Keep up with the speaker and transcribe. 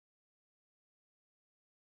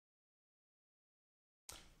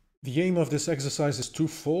The aim of this exercise is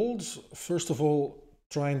twofold. First of all,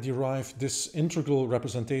 try and derive this integral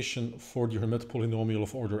representation for the Hermite polynomial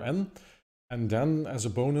of order n. And then, as a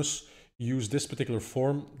bonus, use this particular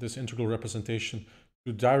form, this integral representation,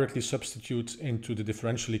 to directly substitute into the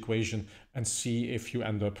differential equation and see if you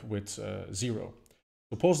end up with 0.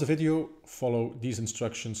 So pause the video, follow these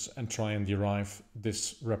instructions, and try and derive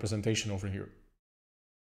this representation over here.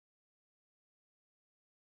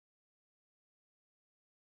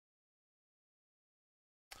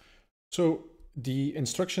 So the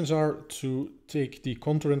instructions are to take the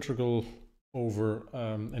contour integral over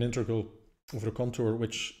an integral over a contour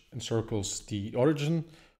which encircles the origin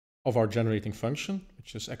of our generating function,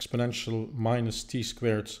 which is exponential minus t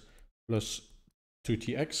squared plus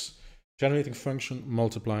 2tx, generating function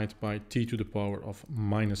multiplied by t to the power of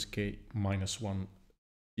minus k minus 1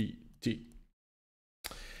 dt.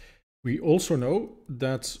 We also know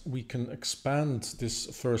that we can expand this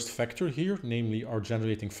first factor here, namely our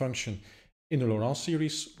generating function, in a Laurent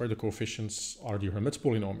series where the coefficients are the Hermite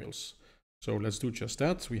polynomials. So let's do just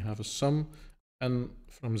that. We have a sum n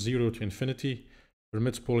from 0 to infinity,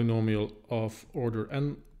 Hermite polynomial of order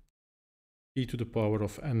n, e to the power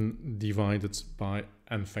of n divided by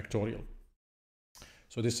n factorial.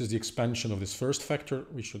 So this is the expansion of this first factor.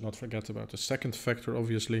 We should not forget about the second factor,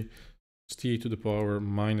 obviously. T to the power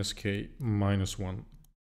minus k minus 1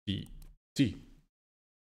 dt.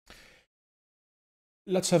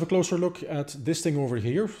 Let's have a closer look at this thing over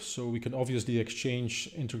here. So we can obviously exchange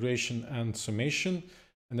integration and summation.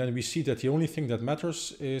 And then we see that the only thing that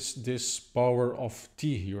matters is this power of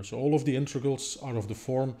t here. So all of the integrals are of the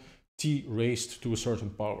form t raised to a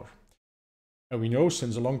certain power. And we know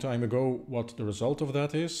since a long time ago what the result of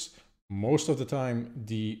that is. Most of the time,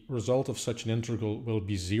 the result of such an integral will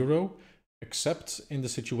be 0, except in the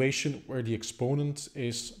situation where the exponent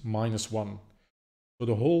is minus 1. So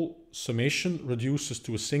the whole summation reduces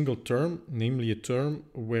to a single term, namely a term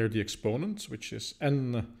where the exponent, which is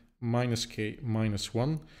n minus k minus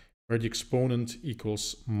 1, where the exponent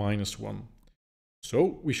equals minus 1.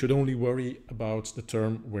 So we should only worry about the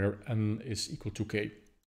term where n is equal to k.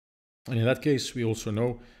 And in that case, we also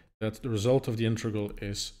know that the result of the integral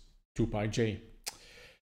is 2 pi j.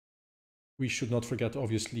 We should not forget,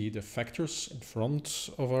 obviously, the factors in front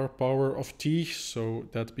of our power of t. So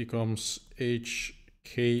that becomes hkx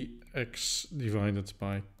divided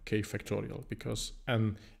by k factorial, because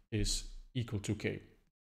n is equal to k.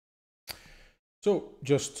 So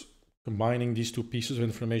just combining these two pieces of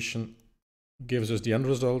information gives us the end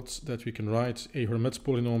result that we can write a Hermite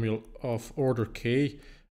polynomial of order k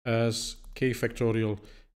as k factorial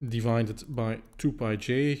divided by 2 pi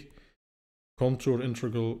j, contour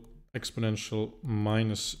integral exponential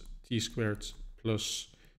minus t squared plus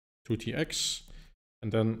 2tx.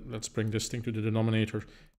 And then let's bring this thing to the denominator,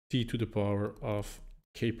 t to the power of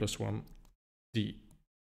k plus 1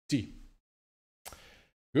 dt.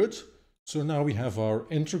 Good. So now we have our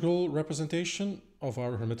integral representation of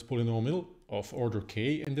our Hermite polynomial of order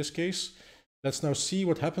k in this case. Let's now see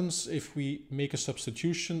what happens if we make a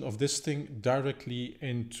substitution of this thing directly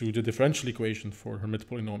into the differential equation for Hermite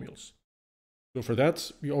polynomials. So for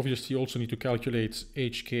that, we obviously also need to calculate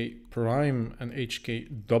hk prime and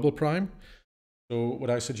hk double prime. So what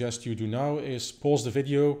I suggest you do now is pause the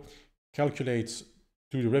video, calculate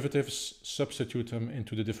two derivatives, substitute them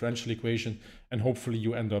into the differential equation, and hopefully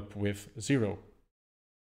you end up with 0.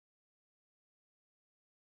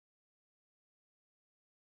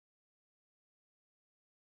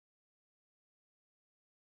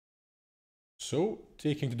 So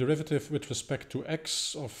taking the derivative with respect to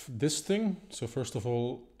x of this thing. So first of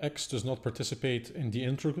all, x does not participate in the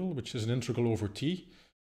integral, which is an integral over t.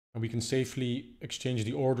 And we can safely exchange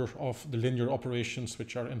the order of the linear operations,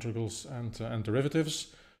 which are integrals and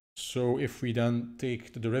derivatives. So if we then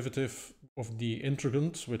take the derivative of the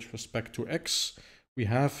integrand with respect to x, we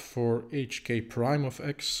have for hk prime of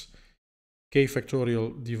x, k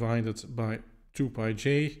factorial divided by 2 pi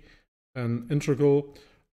j, an integral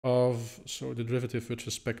of, so the derivative with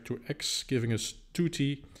respect to x, giving us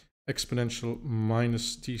 2t exponential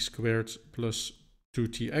minus t squared plus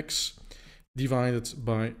 2tx, divided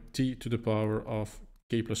by t to the power of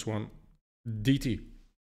k plus 1 dt.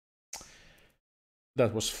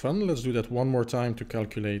 That was fun. Let's do that one more time to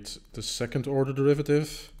calculate the second order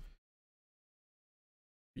derivative.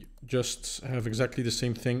 We just have exactly the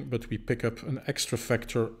same thing, but we pick up an extra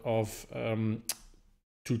factor of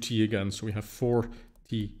 2t again. So we have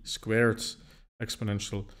 4t squared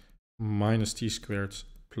exponential minus t squared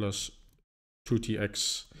plus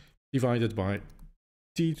 2tx divided by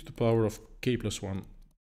t to the power of k plus 1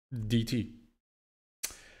 dt.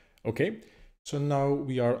 Okay, So now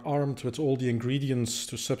we are armed with all the ingredients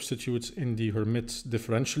to substitute in the Hermite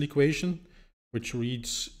differential equation, which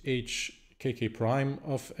reads hkk prime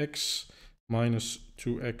of x minus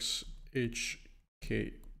 2x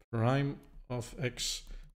hk prime of x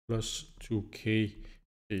plus 2k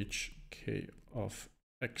hk of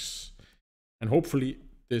x. And hopefully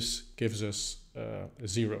this gives us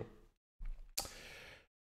 0.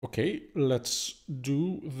 Okay, let's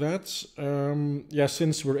do that. Yeah,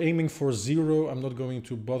 since we're aiming for 0, I'm not going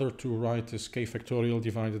to bother to write this k factorial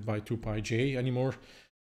divided by 2 pi j anymore.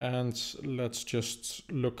 And let's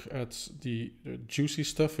just look at the juicy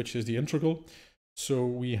stuff, which is the integral. So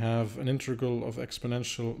we have an integral of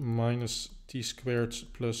exponential minus t squared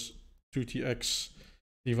plus 2tx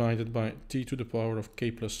divided by t to the power of k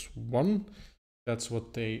plus 1. That's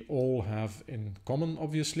what they all have in common,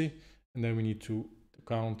 obviously. And then we need to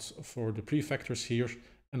count for the prefactors here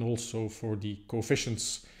and also for the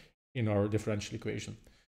coefficients in our differential equation.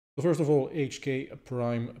 So first of all, hk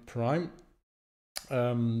prime prime,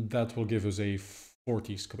 that will give us a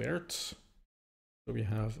 4t squared. So we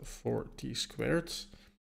have 4t squared.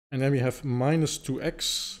 And then we have minus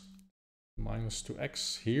 2x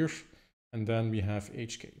here. And then we have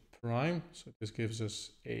hk prime. So this gives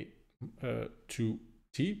us a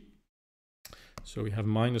 2t. So we have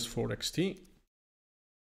minus 4xt.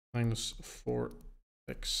 Minus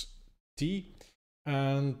 4xt,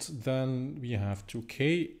 and then we have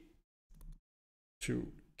 2k,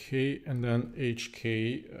 and then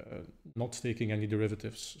hk, not taking any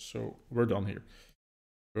derivatives, so we're done here.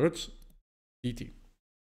 Good, dt.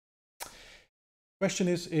 Question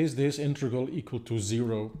is this integral equal to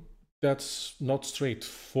 0? That's not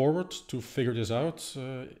straightforward to figure this out.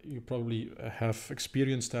 You probably have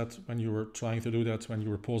experienced that when you were trying to do that when you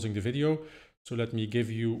were pausing the video. So let me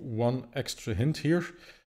give you one extra hint here.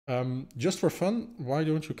 Just for fun, why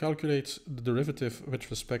don't you calculate the derivative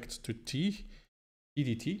with respect to t,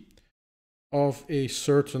 dt, of a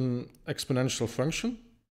certain exponential function?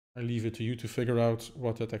 I leave it to you to figure out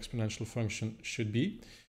what that exponential function should be,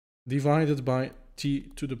 divided by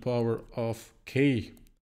t to the power of k.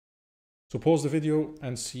 So pause the video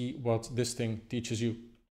and see what this thing teaches you.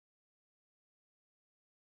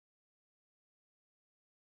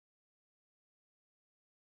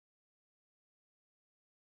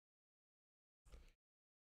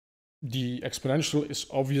 The exponential is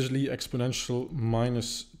obviously exponential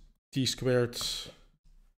minus t squared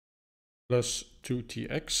plus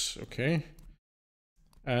 2tx, okay?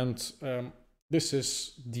 And this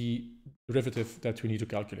is the derivative that we need to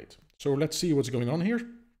calculate. So let's see what's going on here.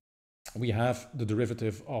 We have the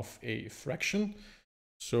derivative of a fraction.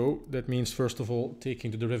 So that means, first of all, taking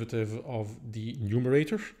the derivative of the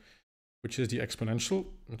numerator, which is the exponential,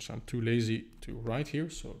 which I'm too lazy to write here.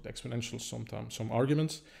 So the exponential, sometimes some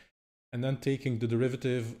arguments. And then taking the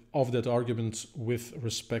derivative of that argument with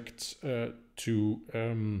respect to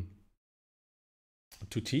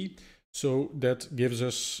t. So that gives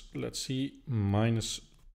us, let's see, minus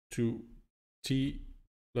 2t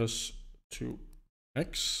plus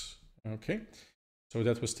 2x. Okay, so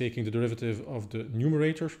that was taking the derivative of the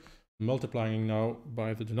numerator, multiplying now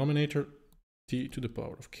by the denominator, t to the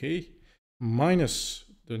power of k, minus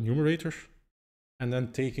the numerator, and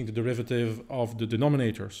then taking the derivative of the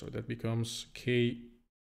denominator. So that becomes k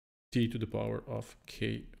t to the power of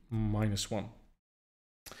k minus 1.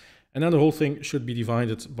 And then the whole thing should be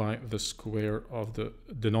divided by the square of the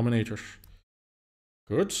denominator.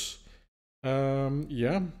 Good.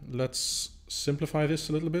 Yeah, let's simplify this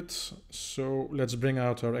a little bit. So let's bring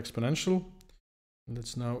out our exponential.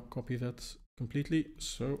 Let's now copy that completely.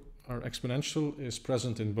 So our exponential is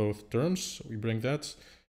present in both terms. So we bring that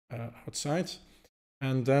outside.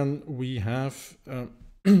 And then we have,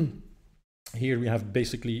 here we have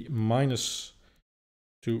basically minus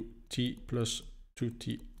 2t plus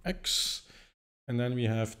 2tx. And then we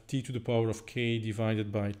have t to the power of k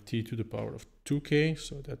divided by t to the power of 2k.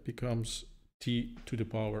 So that becomes t to the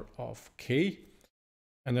power of k.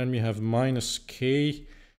 And then we have minus k.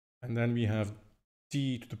 And then we have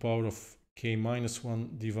t to the power of k minus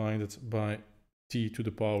 1 divided by t to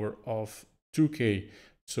the power of 2k.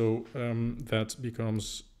 So that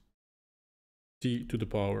becomes t to the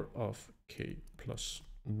power of k plus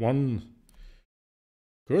 1.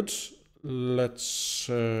 Good. Let's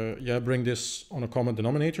bring this on a common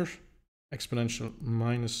denominator. Exponential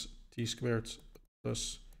minus t squared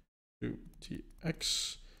plus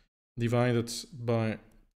 2tx divided by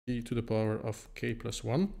t to the power of k plus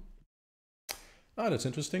 1. Ah, that's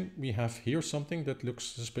interesting. We have here something that looks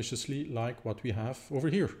suspiciously like what we have over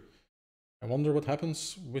here. I wonder what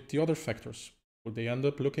happens with the other factors. Would they end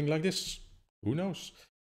up looking like this? Who knows?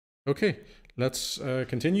 Okay, let's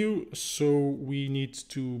continue. So we need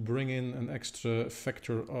to bring in an extra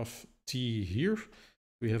factor of t here.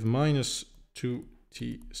 We have minus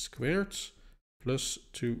 2t squared plus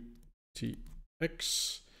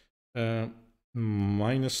 2tx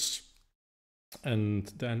minus, and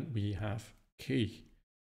then we have k.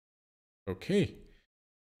 Okay.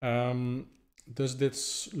 Does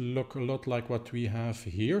this look a lot like what we have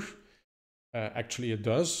here? Actually, it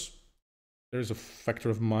does. There's a factor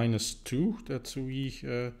of minus 2 that we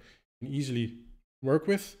can easily work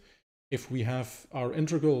with. If we have our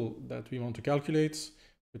integral that we want to calculate,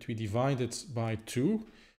 but we divide it by 2,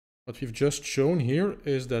 what we've just shown here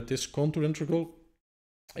is that this contour integral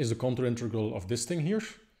is the contour integral of this thing here,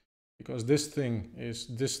 because this thing is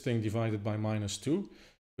this thing divided by minus 2.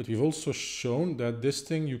 But we've also shown that this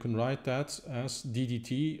thing, you can write that as d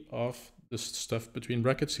dt of this stuff between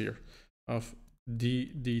brackets here, of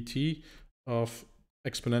d dt of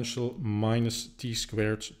exponential minus t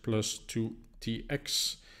squared plus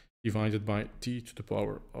 2tx divided by t to the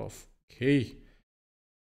power of k.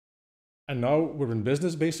 And now we're in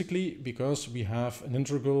business basically, because we have an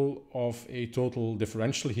integral of a total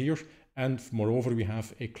differential here, and moreover we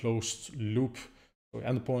have a closed loop. So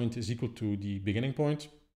endpoint is equal to the beginning point.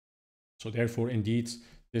 So therefore, indeed,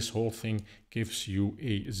 this whole thing gives you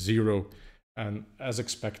a 0. And as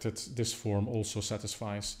expected, this form also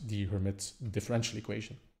satisfies the Hermite differential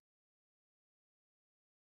equation.